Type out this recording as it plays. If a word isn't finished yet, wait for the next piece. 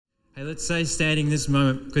Hey, let's stay standing this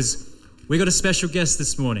moment because we got a special guest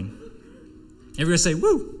this morning. Everyone say,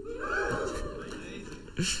 woo!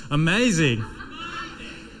 Amazing.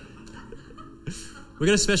 We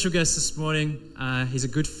got a special guest this morning. He's a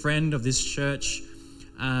good friend of this church.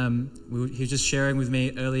 He was just sharing with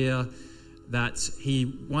me earlier that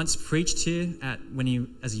he once preached here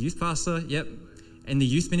as a youth pastor, in the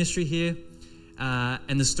youth ministry here.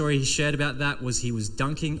 And the story he shared about that was he was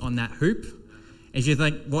dunking on that hoop. If you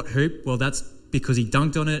think, what hoop? Well, that's because he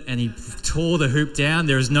dunked on it and he tore the hoop down.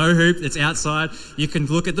 There is no hoop. It's outside. You can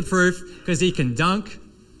look at the proof because he can dunk.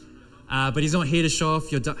 But he's not here to show off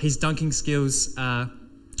his dunking skills.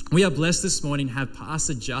 We are blessed this morning to have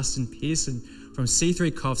Pastor Justin Pearson from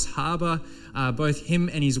C3 Coffs Harbour. Both him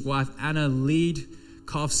and his wife Anna lead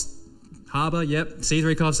Coffs Harbour.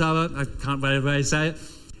 C3 Coffs Harbour. I can't wait to say it.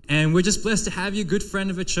 And we're just blessed to have you, good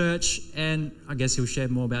friend of a church. And I guess he'll share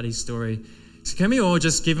more about his story. So can we all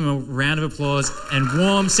just give him a round of applause and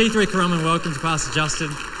warm C3 Karum and welcome to Pastor Justin.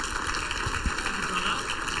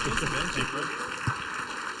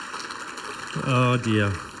 Oh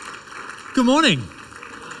dear. Good morning.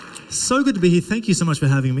 So good to be here. Thank you so much for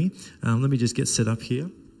having me. Let me just get set up here.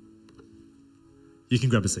 You can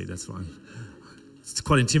grab a seat, that's fine. It's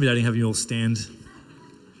quite intimidating having you all stand.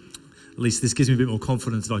 At least this gives me a bit more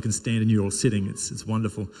confidence if I can stand and you're all sitting. It's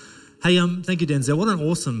wonderful. Hey, thank you, Denzel. What an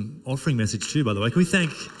awesome offering message too, by the way. Can we thank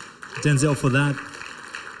Denzel for that?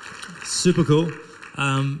 Super cool.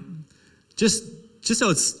 Just so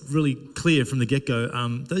it's really clear from the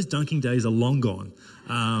get-go, those dunking days are long gone.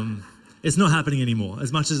 It's not happening anymore.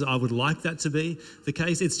 As much as I would like that to be the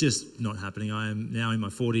case, it's just not happening. I am now in my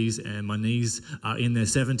 40s and my knees are in their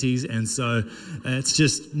 70s, and so it's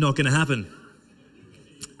just not going to happen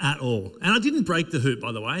at all. And I didn't break the hoop,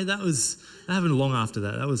 by the way. That happened long after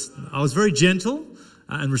that. I was very gentle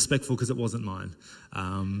and respectful because it wasn't mine.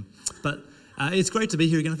 But it's great to be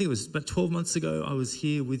here again. I think it was about 12 months ago I was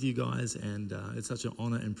here with you guys, and it's such an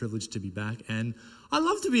honour and privilege to be back. And I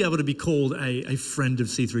love to be able to be called a friend of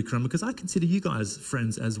C3 Crumb because I consider you guys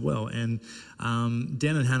friends as well. And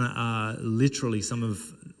Dan and Hannah are literally some of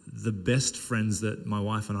the best friends that my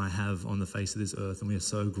wife and I have on the face of this earth, and we are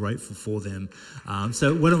so grateful for them.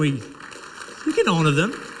 So why don't we can honour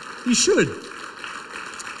them. You should.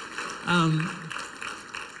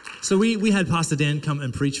 So we had Pastor Dan come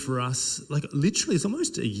and preach for us, like literally it's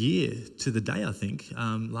almost a year to the day, I think,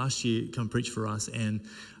 last year come preach for us. And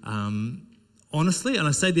honestly, and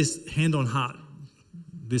I say this hand on heart,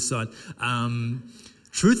 this side,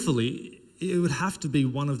 truthfully, it would have to be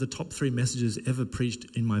one of the top 3 messages ever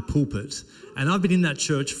preached in my pulpit. And I've been in that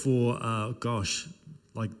church for,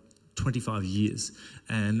 like 25 years.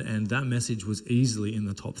 And that message was easily in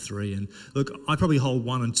the top 3. And look, I probably hold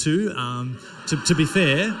 1 and 2, to be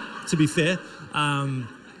fair.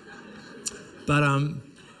 But are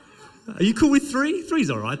you cool with 3? 3's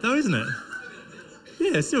all right though, isn't it?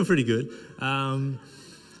 Yeah, it's still pretty good.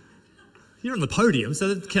 You're on the podium,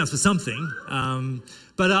 so that counts for something.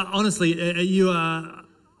 But honestly, I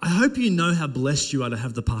hope you know how blessed you are to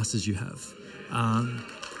have the pastors you have.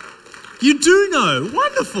 You do know.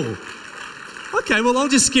 Wonderful. Okay, well, I'll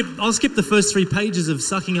skip the first 3 pages of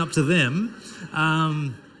sucking up to them.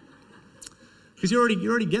 Because you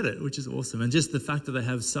already get it, which is awesome. And just the fact that they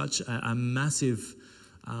have such a massive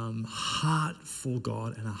heart for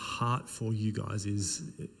God and a heart for you guys is,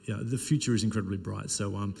 the future is incredibly bright.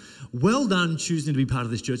 So well done choosing to be part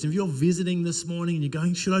of this church. And if you're visiting this morning and you're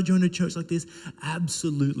going, should I join a church like this?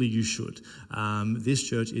 Absolutely you should. This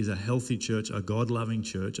church is a healthy church, a God-loving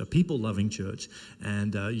church, a people-loving church,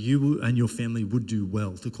 and you and your family would do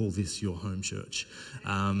well to call this your home church.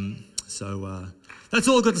 So that's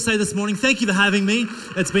all I've got to say this morning. Thank you for having me.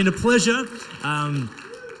 It's been a pleasure.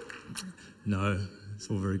 No. It's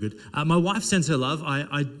all very good. My wife sends her love.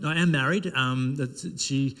 I am married.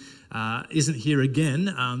 She isn't here again.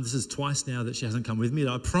 This is twice now that she hasn't come with me.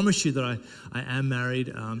 I promise you that I am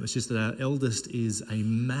married. It's just that our eldest is a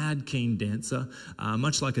mad keen dancer,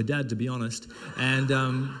 much like her dad, to be honest. And you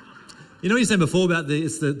know what you were saying before about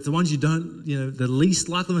it's the ones you don't, the least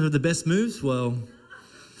likely to have the best moves? Well,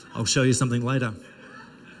 I'll show you something later.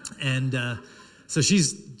 And so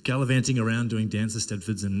she's gallivanting around doing dance at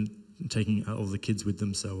Stedfords and taking all the kids with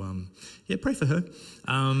them. So, pray for her.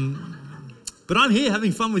 But I'm here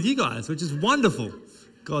having fun with you guys, which is wonderful.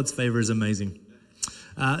 God's favour is amazing.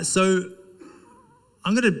 So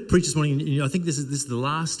I'm going to preach this morning. I think this is the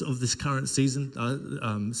last of this current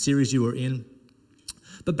season, series you were in.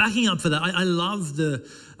 But backing up for that, I love the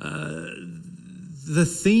the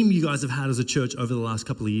theme you guys have had as a church over the last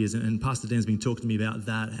couple of years, and Pastor Dan's been talking to me about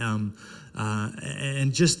that,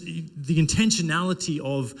 and just the intentionality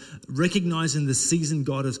of recognizing the season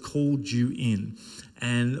God has called you in.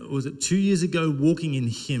 And was it 2 years ago, walking in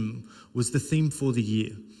Him was the theme for the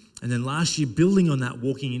year. And then last year, building on that,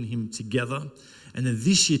 walking in Him together. And then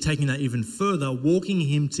this year, taking that even further, walking in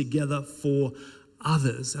Him together for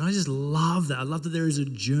others. And I just love that. I love that there is a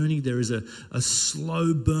journey, there is a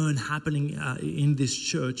slow burn happening in this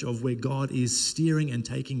church of where God is steering and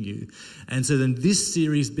taking you. And so then this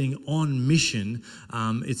series being on mission,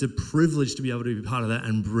 it's a privilege to be able to be part of that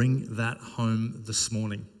and bring that home this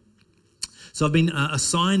morning. So I've been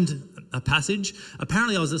assigned a passage.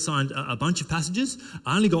 Apparently I was assigned a bunch of passages.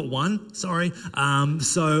 I only got one, sorry. I'm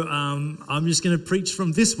just going to preach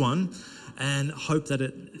from this one and hope that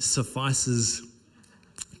it suffices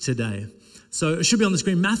today. So it should be on the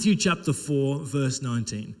screen. Matthew chapter 4, verse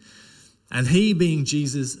 19. And He, being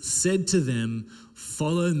Jesus, said to them,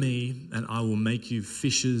 "Follow me, and I will make you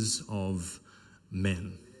fishers of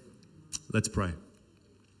men." Let's pray.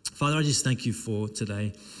 Father, I just thank you for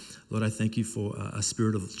today. Lord, I thank you for a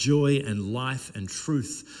spirit of joy and life and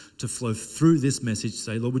truth to flow through this message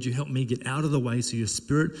today. Lord, would you help me get out of the way so your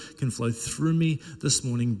spirit can flow through me this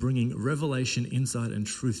morning, bringing revelation, insight, and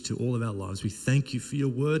truth to all of our lives. We thank you for your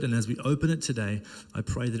word, and as we open it today, I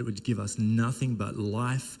pray that it would give us nothing but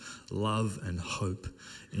life, love, and hope.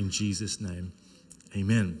 In Jesus' name,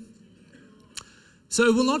 amen. So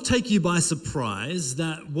it will not take you by surprise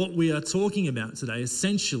that what we are talking about today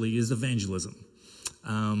essentially is evangelism.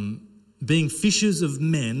 Being fishers of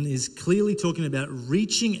men is clearly talking about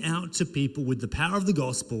reaching out to people with the power of the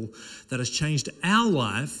gospel that has changed our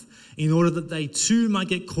life in order that they too might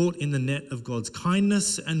get caught in the net of God's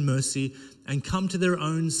kindness and mercy and come to their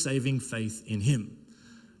own saving faith in Him.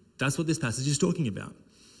 That's what this passage is talking about.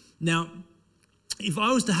 Now, if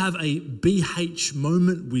I was to have a BH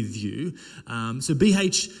moment with you, so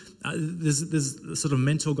BH, there's a sort of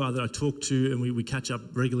mentor guy that I talk to, and we catch up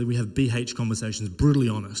regularly. We have BH conversations, brutally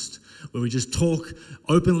honest, where we just talk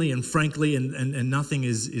openly and frankly, and nothing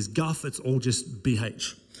is guff. It's all just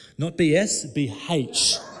BH. Not BS,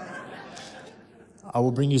 BH. I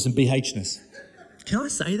will bring you some BHness. Can I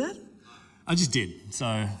say that? I just did.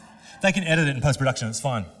 So they can edit it in post-production. It's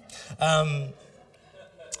fine.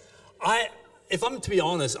 If I'm to be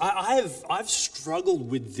honest, I've struggled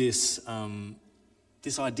with this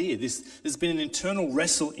idea. There's been an internal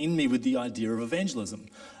wrestle in me with the idea of evangelism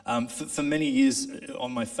for many years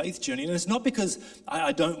on my faith journey. And it's not because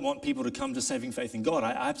I don't want people to come to saving faith in God.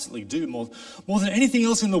 I absolutely do. More than anything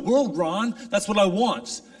else in the world, Ron, that's what I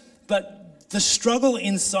want. But the struggle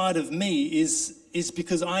inside of me is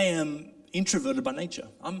because I am introverted by nature.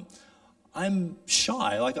 I'm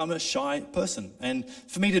shy, I'm a shy person. And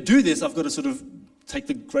for me to do this, I've got to sort of take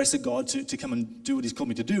the grace of God to come and do what He's called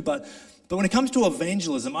me to do. But when it comes to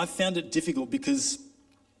evangelism, I've found it difficult because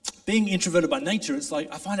being introverted by nature, it's like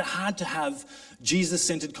I find it hard to have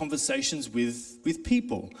Jesus-centered conversations with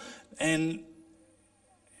people. And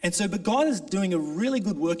so, but God is doing a really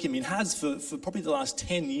good work in me and has for probably the last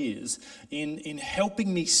 10 years in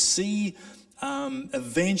helping me see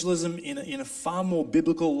evangelism in a far more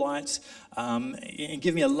biblical light, and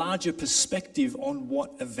give me a larger perspective on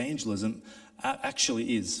what evangelism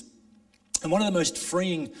actually is. And one of the most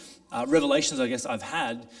freeing revelations, I guess, I've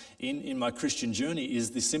had in my Christian journey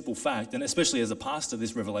is this simple fact, and especially as a pastor,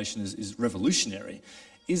 this revelation is revolutionary,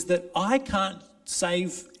 is that I can't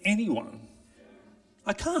save anyone.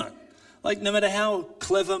 I can't. No matter how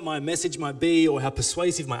clever my message might be or how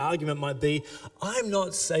persuasive my argument might be, I'm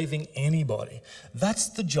not saving anybody. That's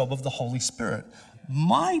the job of the Holy Spirit.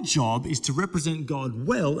 My job is to represent God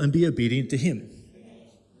well and be obedient to Him.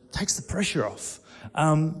 Takes the pressure off.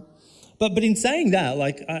 But in saying that,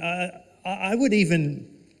 I would even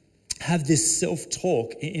have this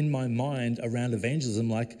self-talk in my mind around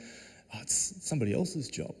evangelism, it's somebody else's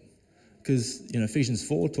job. Because, Ephesians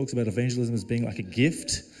 4 talks about evangelism as being like a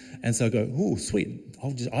gift. And so I go, oh, sweet.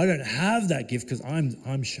 I don't have that gift because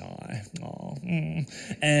I'm shy.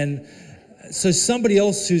 And so somebody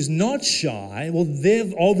else who's not shy, well,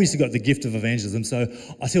 they've obviously got the gift of evangelism. So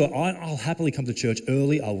I tell you what, I'll happily come to church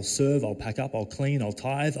early. I will serve. I'll pack up. I'll clean. I'll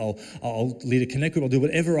tithe. I'll lead a connect group. I'll do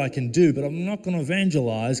whatever I can do. But I'm not going to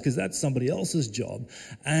evangelize because that's somebody else's job.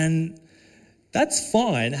 And that's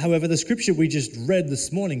fine. However, the scripture we just read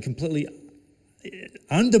this morning completely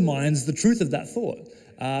undermines the truth of that thought.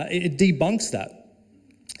 It debunks that.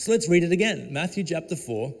 So let's read it again. Matthew chapter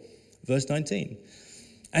 4, verse 19.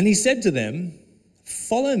 And He said to them,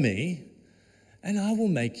 "Follow me, and I will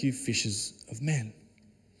make you fishers of men."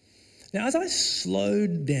 Now, as I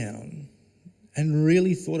slowed down and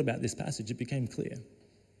really thought about this passage, it became clear,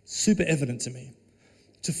 super evident to me.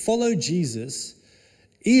 To follow Jesus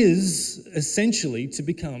is essentially to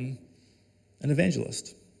become an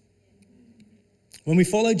evangelist. When we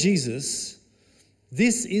follow Jesus,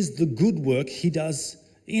 this is the good work he does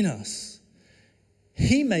in us.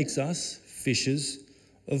 He makes us fishers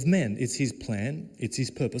of men. It's his plan. It's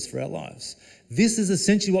his purpose for our lives. This is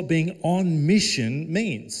essentially what being on mission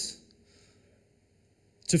means.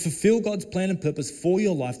 To fulfill God's plan and purpose for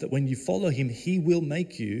your life, that when you follow him, he will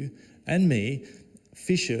make you and me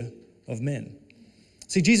fisher of men.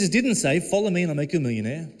 See, Jesus didn't say, follow me and I'll make you a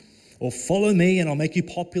millionaire, or follow me and I'll make you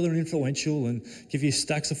popular and influential and give you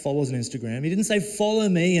stacks of followers on Instagram. He didn't say, follow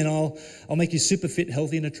me and I'll make you super fit,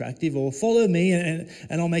 healthy and attractive, or follow me and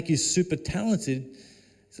I'll make you super talented.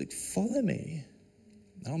 He's like, follow me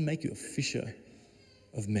and I'll make you a fisher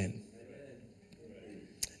of men.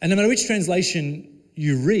 And no matter which translation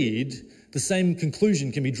you read, the same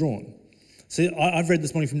conclusion can be drawn. So I've read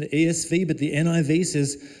this morning from the ESV, but the NIV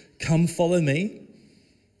says, come follow me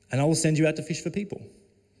and I will send you out to fish for people.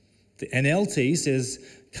 The NLT says,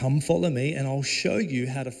 come follow me and I'll show you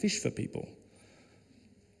how to fish for people.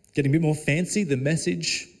 Getting a bit more fancy, the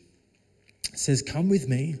Message says, come with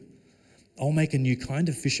me, I'll make a new kind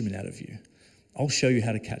of fisherman out of you. I'll show you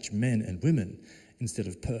how to catch men and women instead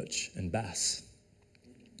of perch and bass.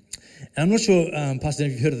 And I'm not sure, Pastor,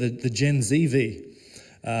 if you've heard of the Gen ZV.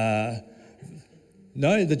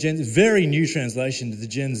 No, the Gen, very new translation to the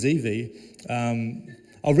Gen ZV.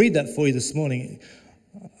 I'll read that for you this morning.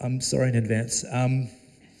 I'm sorry in advance. Don't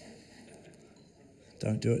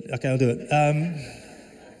do it. Okay, I'll do it.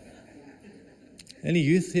 Any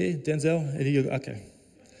youth here? Denzel? Any you? Okay.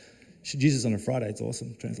 Jesus on a Friday. It's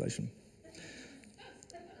awesome translation.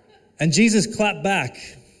 And Jesus clapped back,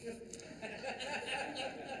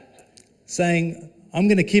 saying, I'm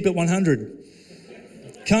going to keep it 100.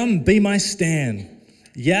 Come, be my stand.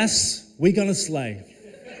 Yes, we're going to slay.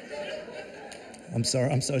 I'm sorry.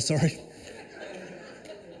 I'm so sorry.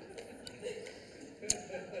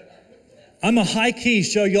 I'm a high key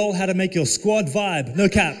show y'all how to make your squad vibe. No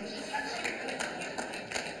cap.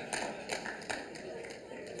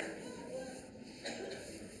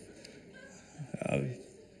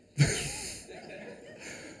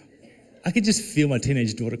 I could just feel my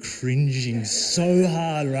teenage daughter cringing so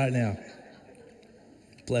hard right now.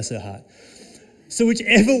 Bless her heart. So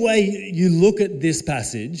whichever way you look at this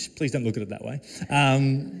passage, please don't look at it that way,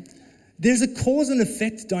 there's a cause and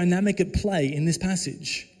effect dynamic at play in this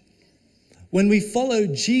passage. When we follow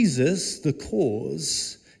Jesus, the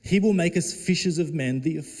cause, he will make us fishers of men,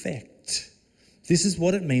 the effect. This is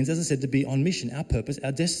what it means, as I said, to be on mission, our purpose,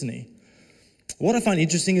 our destiny. What I find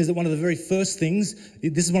interesting is that this is one of the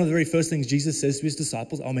very first things Jesus says to his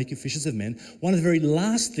disciples, I'll make you fishers of men. One of the very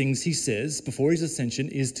last things he says before his ascension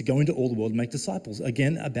is to go into all the world and make disciples.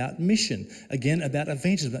 Again, about mission. Again, about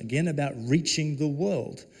evangelism. Again, about reaching the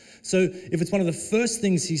world. So if it's one of the first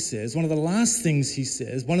things he says, one of the last things he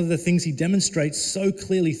says, one of the things he demonstrates so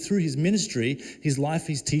clearly through his ministry, his life,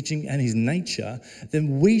 his teaching, and his nature,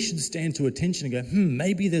 then we should stand to attention and go,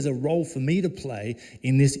 maybe there's a role for me to play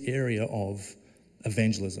in this area of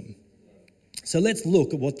evangelism. So let's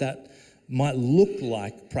look at what that might look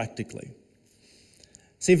like practically.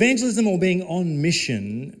 See, evangelism or being on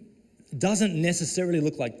mission doesn't necessarily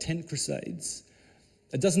look like tent crusades.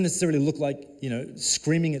 It doesn't necessarily look like,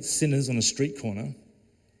 screaming at sinners on a street corner.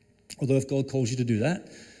 Although if God calls you to do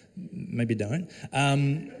that, maybe don't.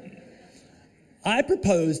 I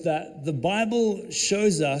propose that the Bible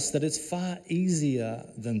shows us that it's far easier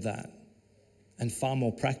than that and far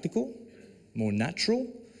more practical, more natural,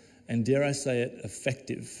 and dare I say it,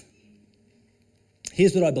 effective.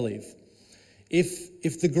 Here's what I believe.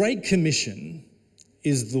 If the Great Commission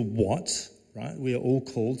is the what, right? We are all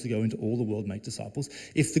called to go into all the world, make disciples.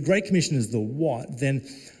 If the Great Commission is the what, then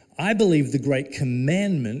I believe the Great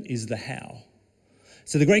Commandment is the how.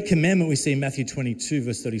 So the Great Commandment we see in Matthew 22,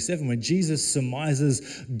 verse 37, where Jesus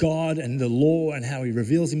surmises God and the law and how he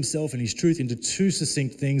reveals himself and his truth into two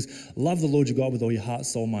succinct things. Love the Lord your God with all your heart,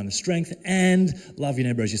 soul, mind, and strength, and love your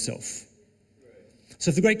neighbor as yourself. So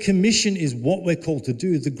if the Great Commission is what we're called to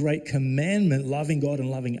do, the Great Commandment, loving God and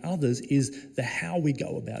loving others, is the how we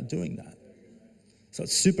go about doing that. So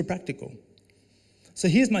it's super practical. So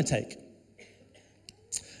here's my take.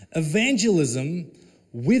 Evangelism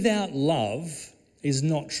without love is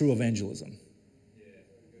not true evangelism.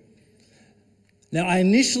 Now, I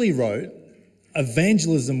initially wrote,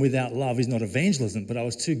 evangelism without love is not evangelism, but I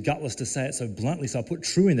was too gutless to say it so bluntly, so I put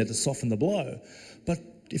true in there to soften the blow. But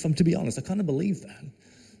if I'm to be honest, I kind of believe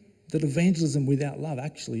that evangelism without love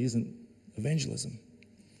actually isn't evangelism.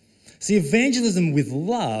 See, evangelism with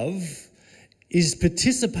love is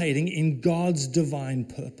participating in God's divine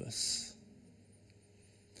purpose.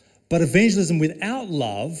 But evangelism without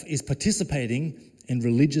love is participating in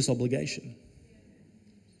religious obligation.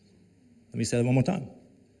 Let me say that one more time,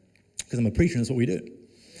 because I'm a preacher and that's what we do.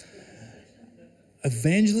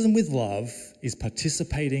 Evangelism with love is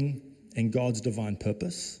participating in God's divine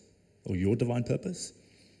purpose, or your divine purpose.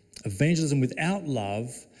 Evangelism without love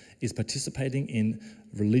is participating in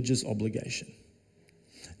religious obligation.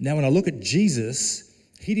 Now, when I look at Jesus,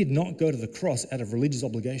 he did not go to the cross out of religious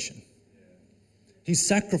obligation. His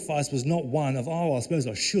sacrifice was not one of, I suppose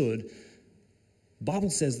I should. The Bible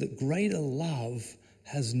says that greater love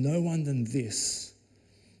has no one than this,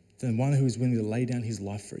 than one who is willing to lay down his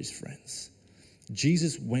life for his friends.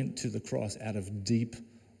 Jesus went to the cross out of deep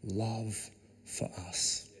love for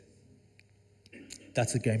us.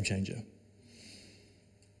 That's a game changer.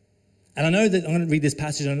 And I know that I'm going to read this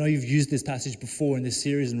passage. I know you've used this passage before in this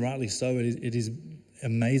series, and rightly so. It is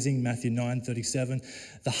amazing. Matthew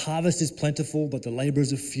 9:37. The harvest is plentiful, but the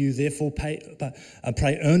laborers are few. Therefore,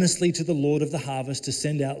 pray earnestly to the Lord of the harvest to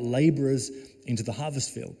send out laborers into the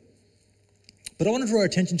harvest field. But I want to draw our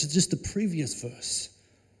attention to just the previous verse,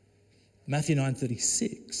 Matthew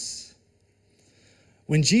 9:36.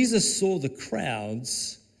 When Jesus saw the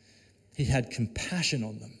crowds, he had compassion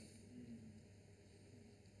on them,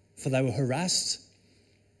 for they were harassed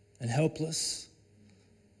and helpless,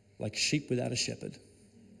 like sheep without a shepherd.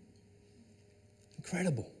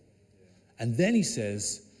 Incredible. And then he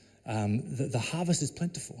says, the harvest is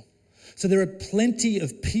plentiful. So there are plenty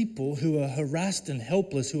of people who are harassed and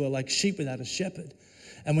helpless, who are like sheep without a shepherd.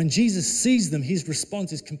 And when Jesus sees them, his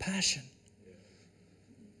response is compassion.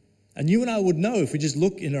 And you and I would know, if we just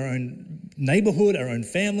look in our own neighborhood, our own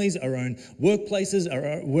families, our own workplaces,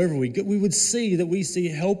 wherever we go, we would see that we see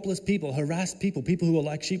helpless people, harassed people, people who are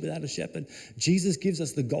like sheep without a shepherd. Jesus gives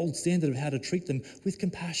us the gold standard of how to treat them with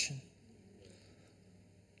compassion.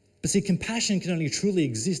 But see, compassion can only truly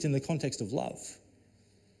exist in the context of love.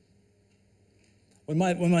 When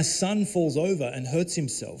my son falls over and hurts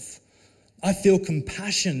himself, I feel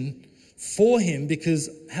compassion for him because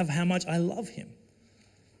of how much I love him.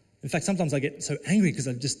 In fact, sometimes I get so angry because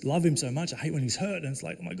I just love him so much. I hate when he's hurt, and it's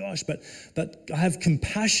like, oh my gosh, but I have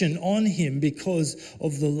compassion on him because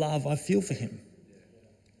of the love I feel for him.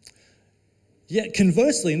 Yet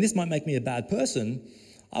conversely, and this might make me a bad person,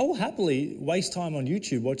 I will happily waste time on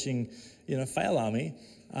YouTube watching, Fail Army,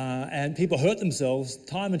 and people hurt themselves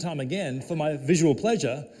time and time again for my visual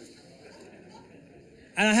pleasure.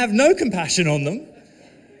 And I have no compassion on them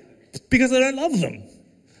because I don't love them.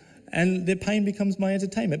 And their pain becomes my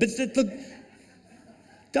entertainment. But look,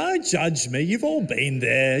 don't judge me. You've all been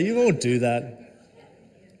there. You all do that.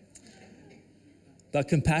 But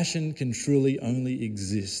compassion can truly only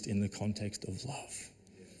exist in the context of love.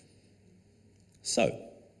 So,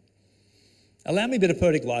 allow me a bit of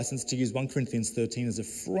poetic license to use 1 Corinthians 13 as a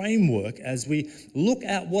framework as we look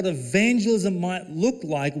at what evangelism might look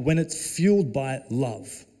like when it's fueled by love.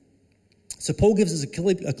 So Paul gives us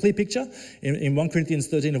a clear picture in 1 Corinthians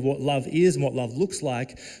 13 of what love is and what love looks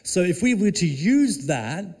like. So if we were to use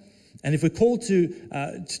that, and if we're called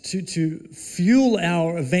to fuel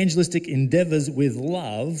our evangelistic endeavors with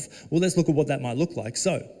love, well, let's look at what that might look like.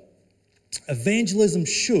 So evangelism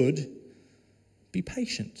should be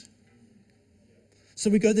patient. So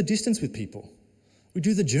we go the distance with people. We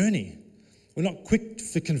do the journey. We're not quick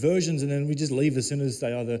for conversions and then we just leave as soon as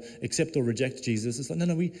they either accept or reject Jesus. It's like,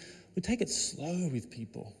 no, we take it slow with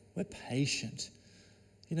people. We're patient.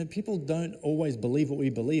 People don't always believe what we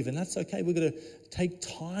believe, and that's okay. We've got to take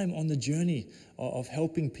time on the journey of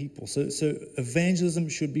helping people. So evangelism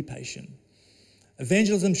should be patient.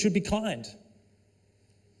 Evangelism should be kind.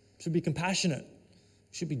 Should be compassionate.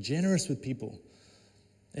 Should be generous with people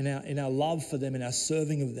in our love for them, in our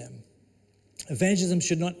serving of them. Evangelism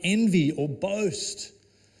should not envy or boast.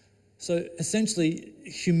 So essentially,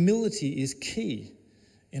 humility is key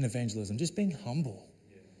in evangelism, just being humble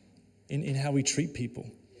in how we treat people.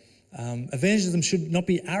 Evangelism should not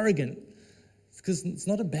be arrogant, because it's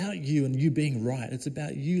not about you and you being right. It's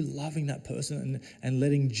about you loving that person and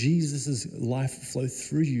letting Jesus' life flow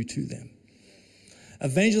through you to them.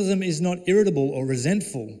 Evangelism is not irritable or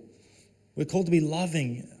resentful. We're called to be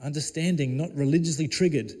loving, understanding, not religiously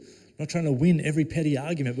triggered, not trying to win every petty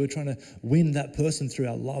argument. We're trying to win that person through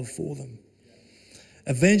our love for them.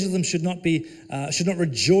 Evangelism should not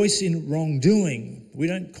rejoice in wrongdoing. We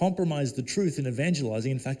don't compromise the truth in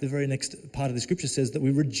evangelizing. In fact, the very next part of the scripture says that we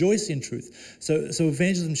rejoice in truth. So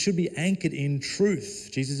evangelism should be anchored in truth.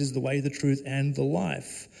 Jesus is the way, the truth, and the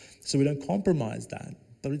life. So we don't compromise that,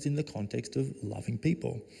 but it's in the context of loving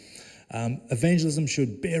people. Evangelism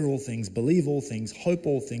should bear all things, believe all things, hope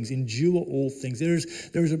all things, endure all things.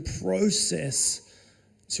 There is a process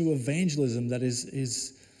to evangelism that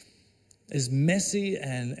is messy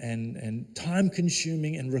and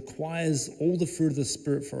time-consuming and requires all the fruit of the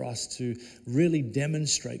Spirit for us to really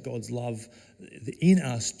demonstrate God's love in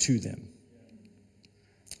us to them.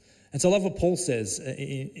 And so I love what Paul says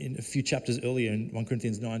in a few chapters earlier in 1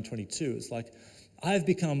 Corinthians 9:22. It's like, I have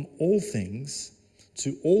become all things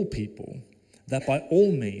to all people, that by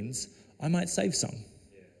all means I might save some.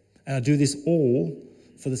 And I do this all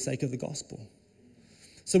for the sake of the gospel.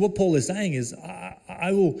 So what Paul is saying is,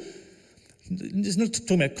 I will, he's not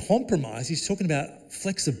talking about compromise, he's talking about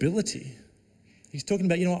flexibility. He's talking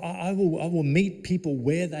about, I will meet people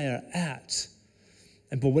where they are at,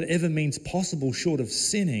 and by whatever means possible short of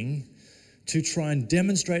sinning, to try and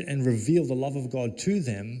demonstrate and reveal the love of God to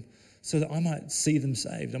them so that I might see them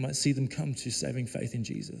saved. I might see them come to saving faith in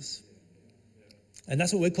Jesus. And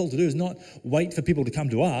that's what we're called to do, is not wait for people to come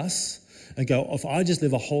to us and go, if I just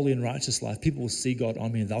live a holy and righteous life, people will see God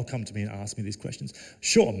on me and they'll come to me and ask me these questions.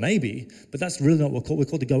 Sure, maybe, but that's really not what we're called. We're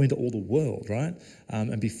called to go into all the world, right?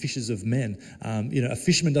 And be fishers of men. A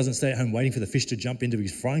fisherman doesn't stay at home waiting for the fish to jump into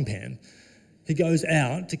his frying pan. He goes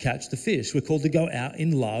out to catch the fish. We're called to go out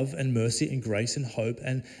in love and mercy and grace and hope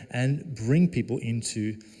and bring people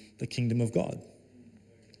into the kingdom of God.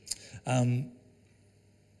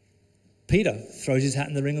 Peter throws his hat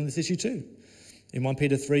in the ring on this issue too, in 1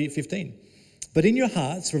 Peter 3:15. But in your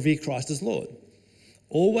hearts revere Christ as Lord.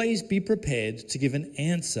 Always be prepared to give an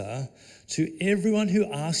answer to everyone who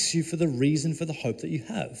asks you for the reason for the hope that you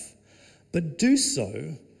have. But do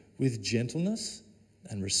so with gentleness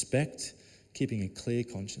and respect, keeping a clear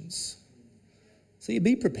conscience. So you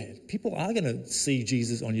be prepared. People are going to see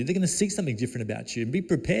Jesus on you. They're going to see something different about you. And be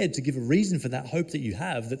prepared to give a reason for that hope that you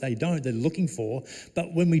have that they don't, they're looking for.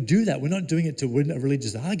 But when we do that, we're not doing it to win a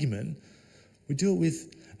religious argument. We do it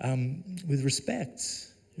with respect,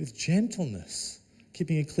 with gentleness,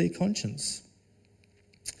 keeping a clear conscience.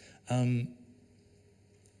 1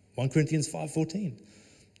 Corinthians 5:14.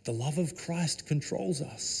 The love of Christ controls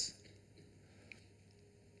us.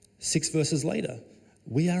 6 verses later,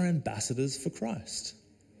 we are ambassadors for Christ.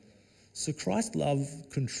 So Christ's love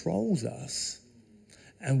controls us,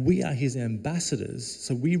 and we are his ambassadors,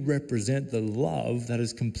 so we represent the love that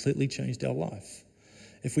has completely changed our life.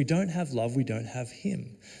 If we don't have love, we don't have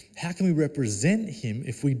him. How can we represent him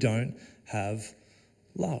if we don't have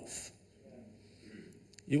love?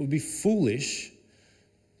 It would be foolish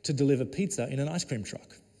to deliver pizza in an ice cream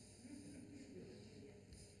truck.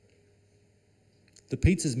 The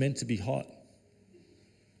pizza's meant to be hot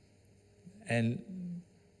and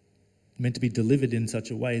meant to be delivered in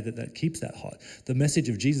such a way that keeps that hot. The message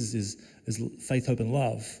of Jesus is faith, hope, and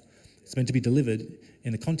love. It's meant to be delivered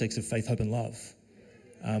in the context of faith, hope, and love.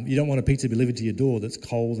 You don't want a pizza to be delivered to your door that's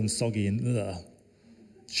cold and soggy and ugh.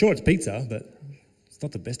 Sure, it's pizza, but it's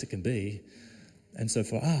not the best it can be. And so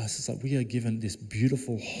for us, it's like we are given this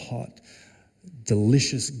beautiful, hot,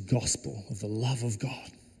 delicious gospel of the love of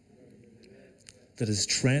God that has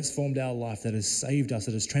transformed our life, that has saved us,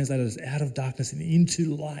 that has translated us out of darkness and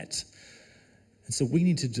into light. And so we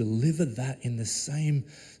need to deliver that in the same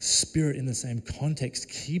spirit, in the same context,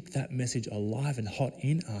 keep that message alive and hot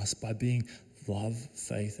in us by being love,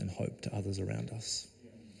 faith, and hope to others around us.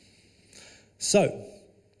 So,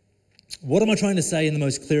 what am I trying to say in the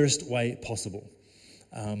most clearest way possible?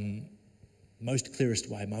 Most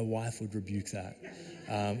clearest way. My wife would rebuke that.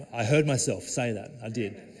 I heard myself say that. I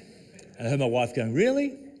did. And I heard my wife going,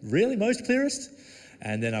 really? Really? Most clearest?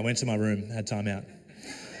 And then I went to my room, had time out.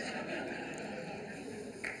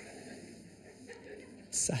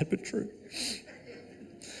 Sad but true.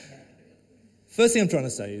 First thing I'm trying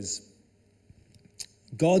to say is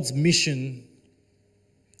God's mission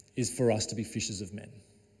is for us to be fishers of men.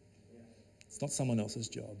 It's not someone else's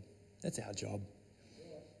job. That's our job.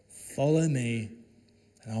 Follow me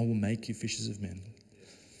and I will make you fishers of men.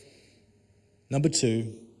 Number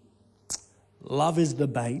 2, love is the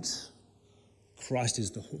bait, Christ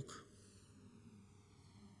is the hook.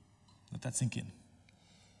 Let that sink in.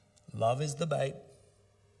 Love is the bait,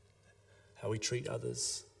 how we treat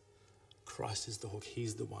others. Christ is the hook.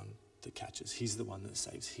 He's the one that catches. He's the one that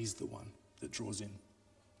saves. He's the one that draws in.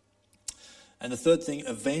 And the third thing,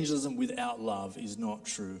 evangelism without love is not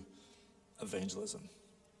true evangelism.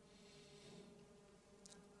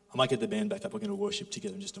 I might get the band back up. We're going to worship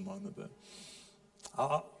together in just a moment, but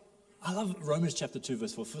I love Romans chapter 2,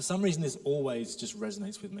 verse 4. For some reason, this always just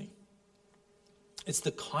resonates with me. It's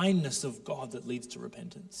the kindness of God that leads to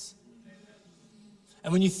repentance.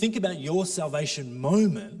 And when you think about your salvation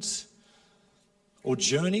moment, or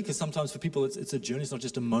journey, because sometimes for people it's a journey. It's not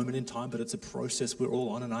just a moment in time, but it's a process we're all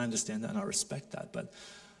on, and I understand that and I respect that.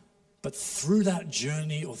 But through that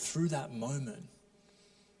journey or through that moment,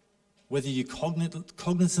 whether you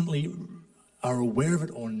cognizantly are aware of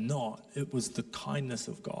it or not, it was the kindness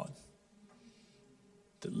of God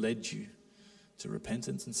that led you to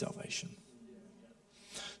repentance and salvation.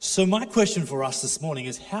 So my question for us this morning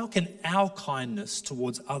is, how can our kindness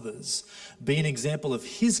towards others be an example of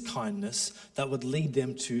his kindness that would lead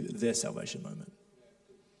them to their salvation moment?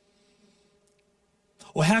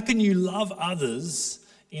 Or how can you love others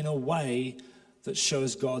in a way that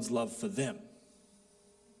shows God's love for them?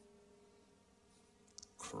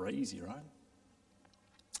 Crazy, right?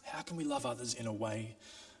 How can we love others in a way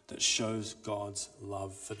that shows God's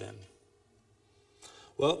love for them?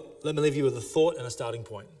 Well, let me leave you with a thought and a starting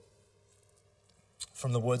point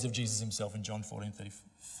from the words of Jesus himself in John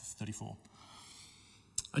 14:34.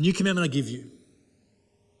 A new commandment I give you,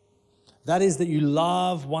 that is that you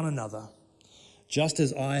love one another. Just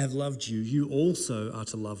as I have loved you, you also are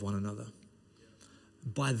to love one another.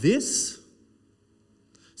 By this,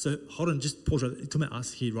 so hold on, just pause right there. Talking about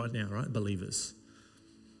us here right now, right? Believers.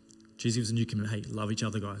 Jesus gives a new commandment. Hey, love each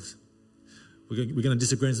other, guys. We're going to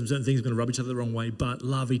disagree on some certain things. We're going to rub each other the wrong way, but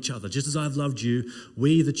love each other. Just as I've loved you,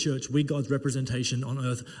 we, the church, we, God's representation on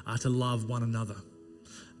earth, are to love one another.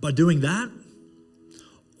 By doing that,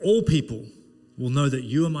 all people will know that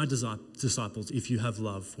you are my disciples if you have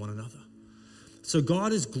love one another. So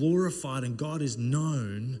God is glorified and God is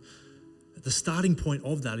known. The starting point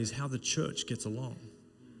of that is how the church gets along,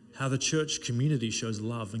 how the church community shows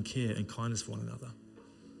love and care and kindness for one another.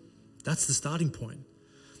 That's the starting point.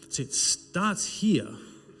 So it starts here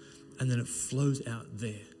and then it flows out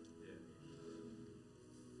there.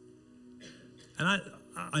 And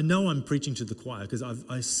I know I'm preaching to the choir because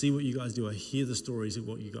I see what you guys do. I hear the stories of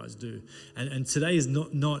what you guys do. And today is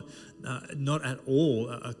not at all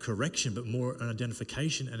a correction, but more an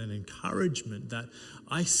identification and an encouragement that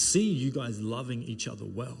I see you guys loving each other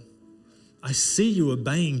well. I see you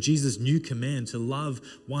obeying Jesus' new command to love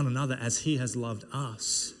one another as he has loved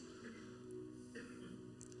us.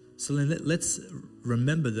 So then let's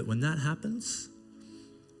remember that when that happens,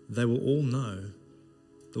 they will all know,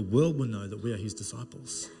 the world will know that we are his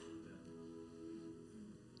disciples.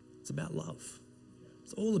 It's about love.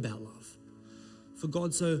 It's all about love. For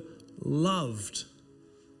God so loved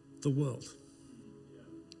the world,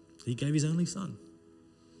 he gave his only son.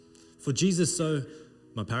 For Jesus so,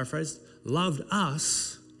 my paraphrase, loved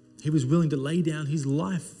us, he was willing to lay down his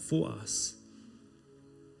life for us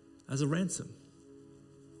as a ransom.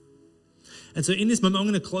 And so in this moment, I'm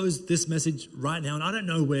going to close this message right now. And I don't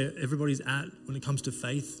know where everybody's at when it comes to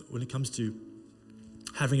faith, when it comes to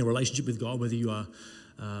having a relationship with God, whether you are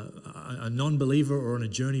a non-believer or on a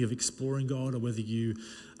journey of exploring God, or whether you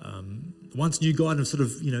once knew God and have sort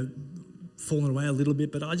of, fallen away a little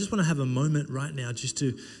bit. But I just want to have a moment right now just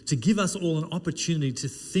to give us all an opportunity to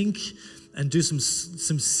think and do some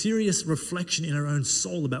serious reflection in our own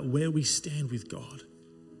soul about where we stand with God.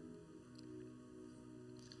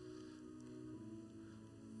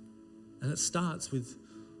 And it starts with,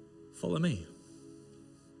 follow me.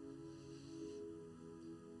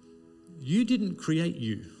 You didn't create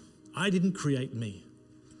you. I didn't create me.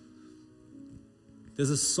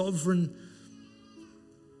 There's a sovereign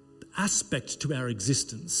aspect to our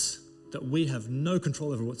existence that we have no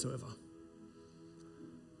control over whatsoever.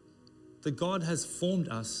 That God has formed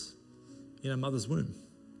us in our mother's womb.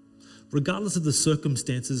 Regardless of the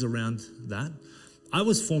circumstances around that, I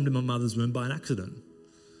was formed in my mother's womb by an accident.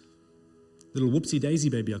 Little whoopsie daisy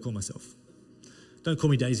baby, I call myself. Don't call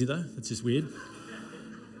me Daisy though, that's just weird.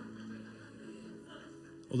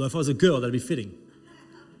 Although if I was a girl, that'd be fitting.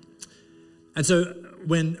 And so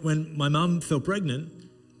when my mum fell pregnant,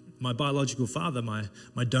 my biological father, my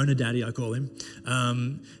donor daddy, I call him,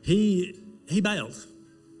 he bailed.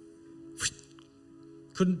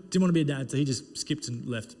 Didn't want to be a dad, so he just skipped and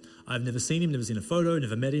left. I've never seen him, never seen a photo,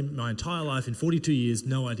 never met him. My entire life, in 42 years,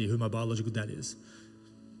 no idea who my biological dad is.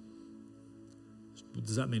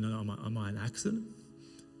 Does that mean am I an accident?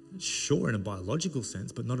 Sure, in a biological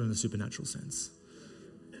sense, but not in a supernatural sense.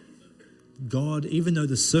 God, even though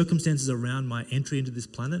the circumstances around my entry into this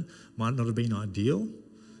planet might not have been ideal,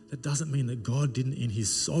 that doesn't mean that God didn't, in his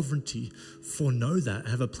sovereignty, foreknow that and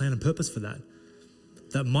have a plan and purpose for that.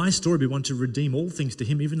 That my story be one to redeem all things to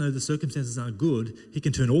him, even though the circumstances aren't good, he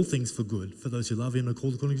can turn all things for good for those who love him and are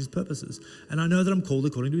called according to his purposes. And I know that I'm called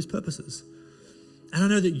according to his purposes. And I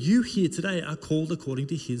know that you here today are called according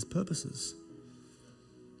to his purposes.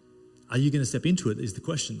 Are you going to step into it is the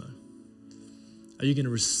question though. Are you going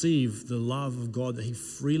to receive the love of God that he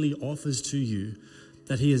freely offers to you,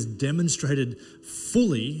 that he has demonstrated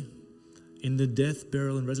fully in the death,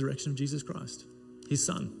 burial, and resurrection of Jesus Christ, his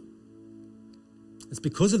son? It's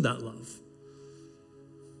because of that love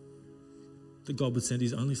that God would send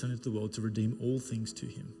his only son into the world to redeem all things to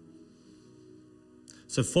him.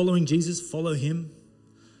 So following Jesus, follow him.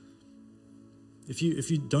 If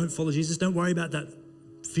you don't follow Jesus, don't worry about that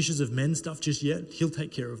fishers of men stuff just yet. He'll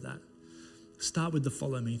take care of that. Start with the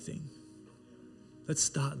follow me thing. Let's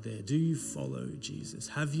start there. Do you follow Jesus?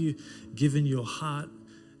 Have you given your heart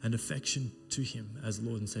and affection to him as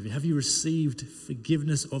Lord and Savior? Have you received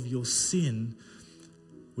forgiveness of your sin,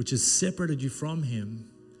 which has separated you from him?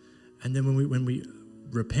 And then when we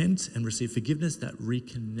repent and receive forgiveness, that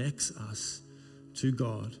reconnects us to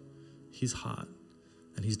God, his heart,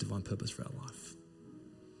 and his divine purpose for our life.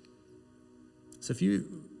 So if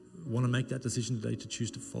you want to make that decision today to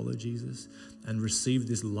choose to follow Jesus and receive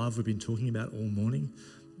this love we've been talking about all morning,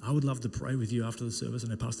 I would love to pray with you after the service. I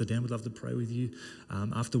know Pastor Dan would love to pray with you.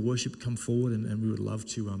 After worship, come forward and we would love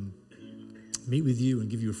to meet with you and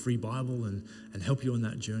give you a free Bible and help you on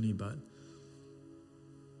that journey. But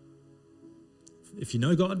if you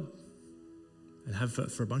know God and have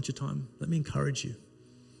for a bunch of time, let me encourage you.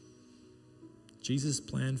 Jesus'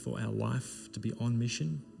 plan for our life to be on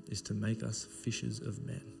mission is to make us fishers of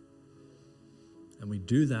men. And we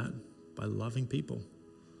do that by loving people,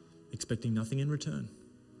 expecting nothing in return,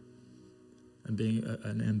 and being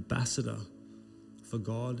an ambassador for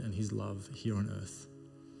God and his love here on earth.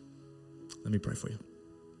 Let me pray for you.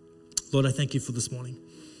 Lord, I thank you for this morning.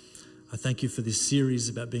 I thank you for this series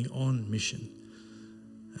about being on mission.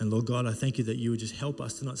 And Lord God, I thank you that you would just help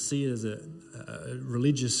us to not see it as a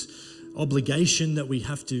religious obligation that we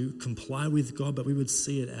have to comply with, God, but we would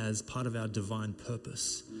see it as part of our divine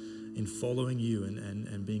purpose in following you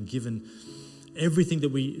and being given everything that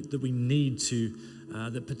we need to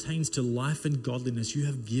that pertains to life and godliness. You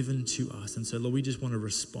have given to us. And so, Lord, we just want to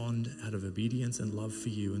respond out of obedience and love for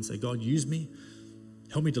you and say, God, use me.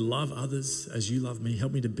 Help me to love others as you love me.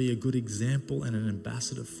 Help me to be a good example and an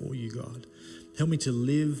ambassador for you, God. Help me to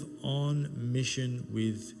live on mission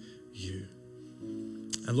with you.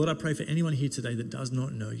 And Lord, I pray for anyone here today that does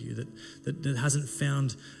not know you, that hasn't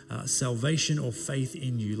found salvation or faith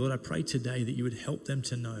in you. Lord, I pray today that you would help them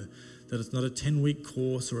to know that it's not a 10-week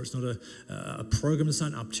course or it's not a program to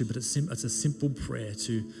sign up to, but it's a simple prayer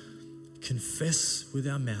to confess with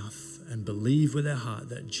our mouth and believe with our heart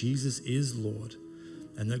that Jesus is Lord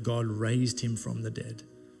and that God raised him from the dead.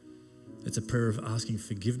 It's a prayer of asking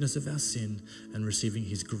forgiveness of our sin and receiving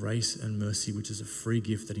his grace and mercy, which is a free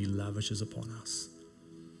gift that he lavishes upon us.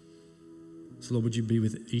 So Lord, would you be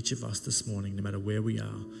with each of us this morning, no matter where we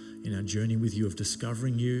are in our journey with you of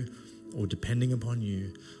discovering you or depending upon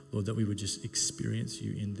you, Lord, that we would just experience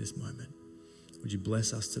you in this moment. Would you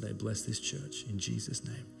bless us today? Bless this church in Jesus'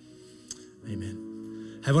 name.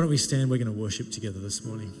 Amen. Hey, why don't we stand? We're going to worship together this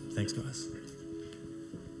morning. Thanks, guys.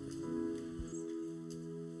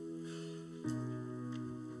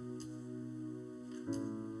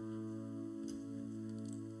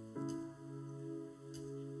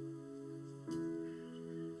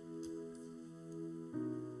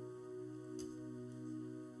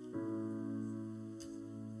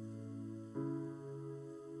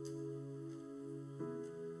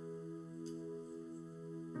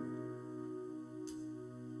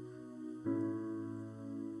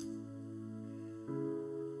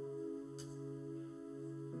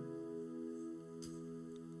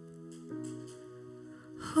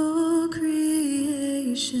 Whole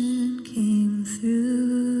creation came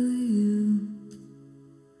through you.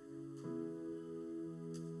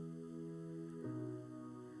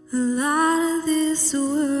 The light of this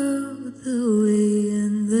world, the way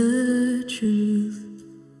and the truth.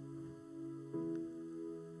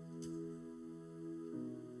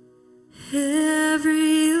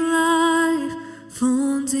 Every life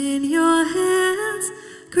formed in your hands,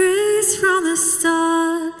 grace from the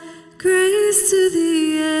start, grace to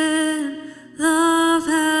the end. Love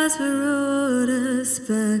has brought us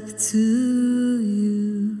back to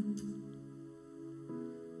you.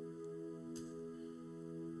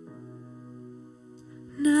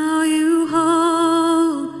 Now you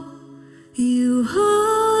hold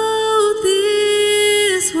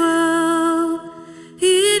this world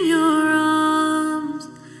in your arms.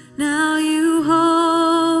 Now you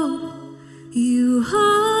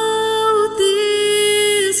hold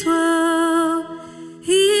this world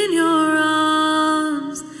in your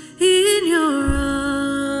arms, in your arms.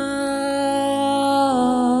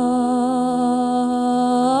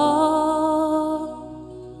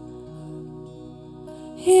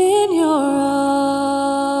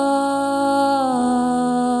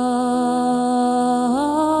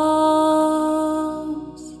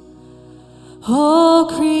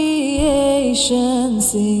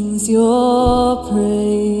 sings your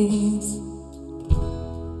praise.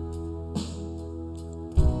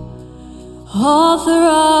 Author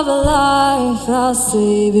of a life, our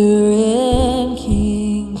Savior and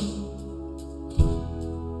King.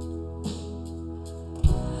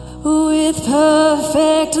 With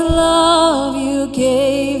perfect love you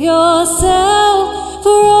gave yourself.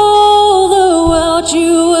 For all the world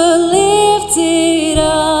you were lifted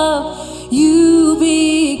up. You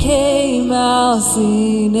became our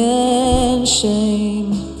sin and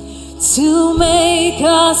shame to make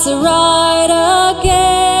us right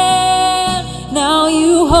again. Now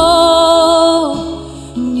you hold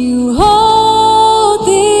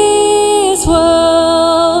this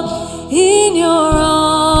world in your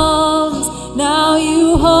arms. Now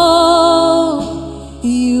you hold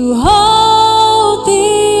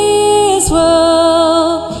this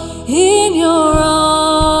world in your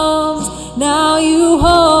arms. Now you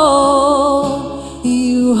hold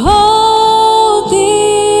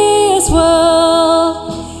this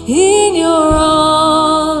world in your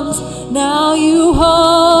arms. Now you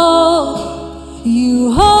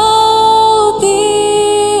hold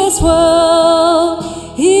this world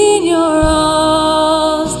in your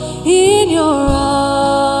arms, in your arms,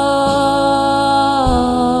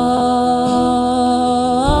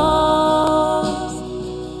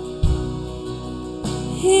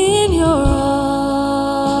 in your arms.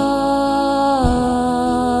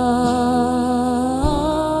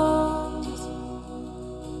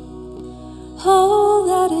 All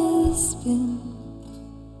that has been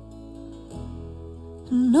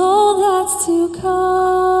and all that's to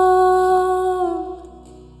come,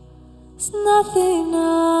 it's nothing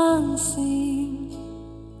unseen,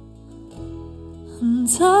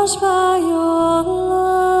 untouched by your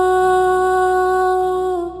love.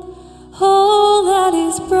 All that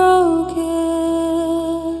is broken,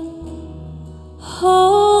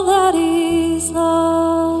 all that is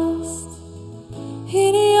lost,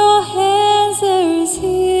 in your hands there is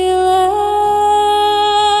healing.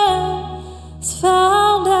 It's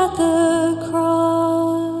found at the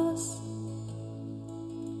cross.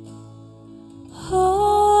 Oh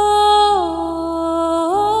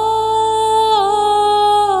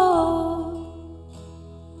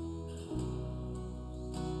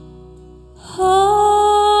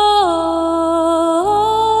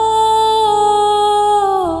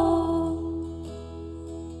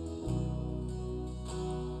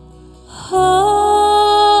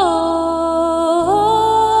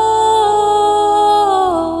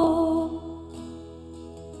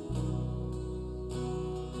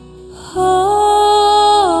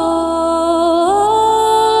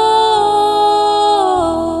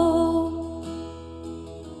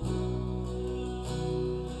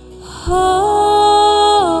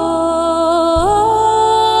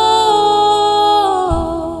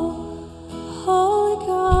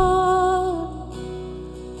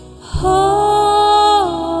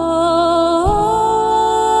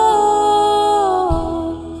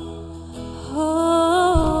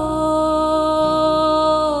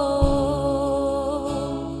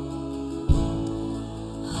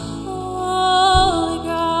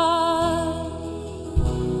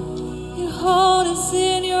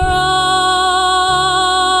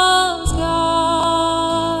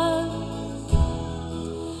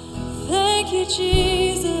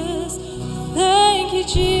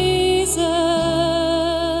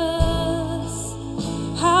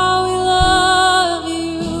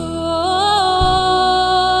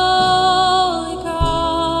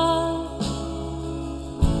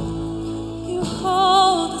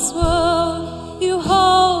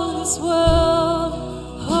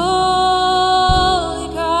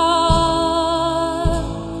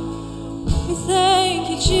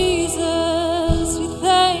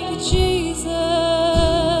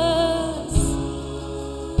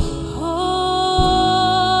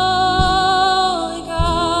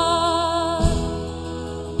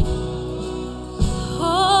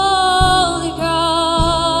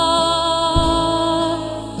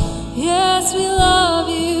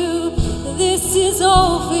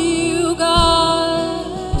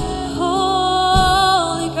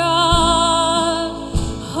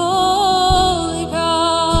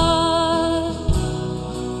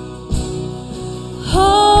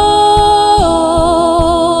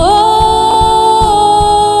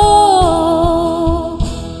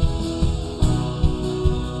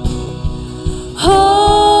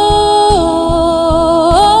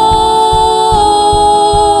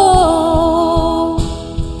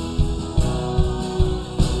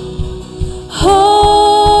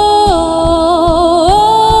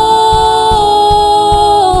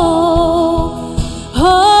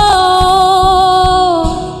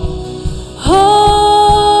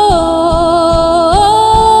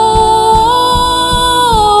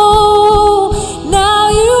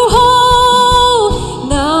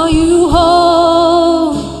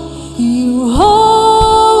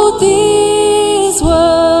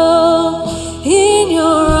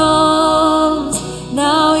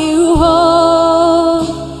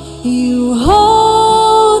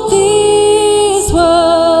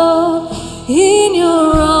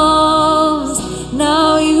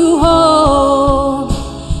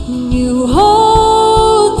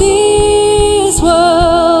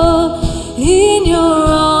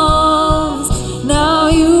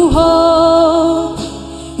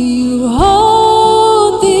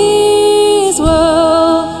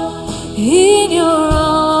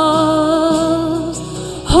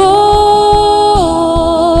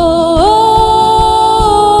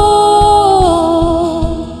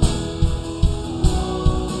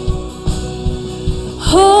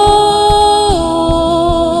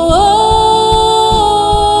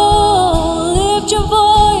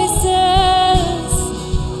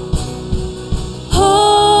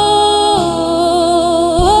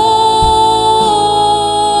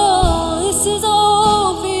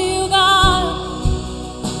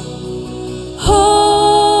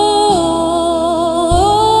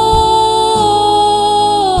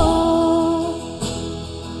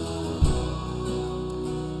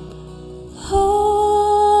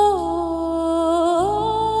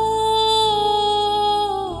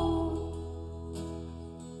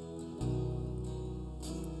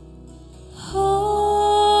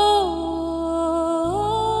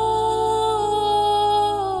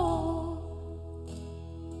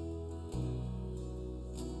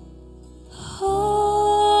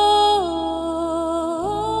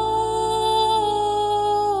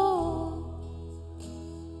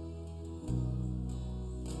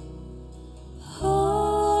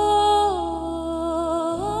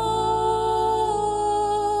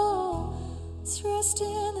just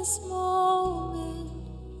in this moment.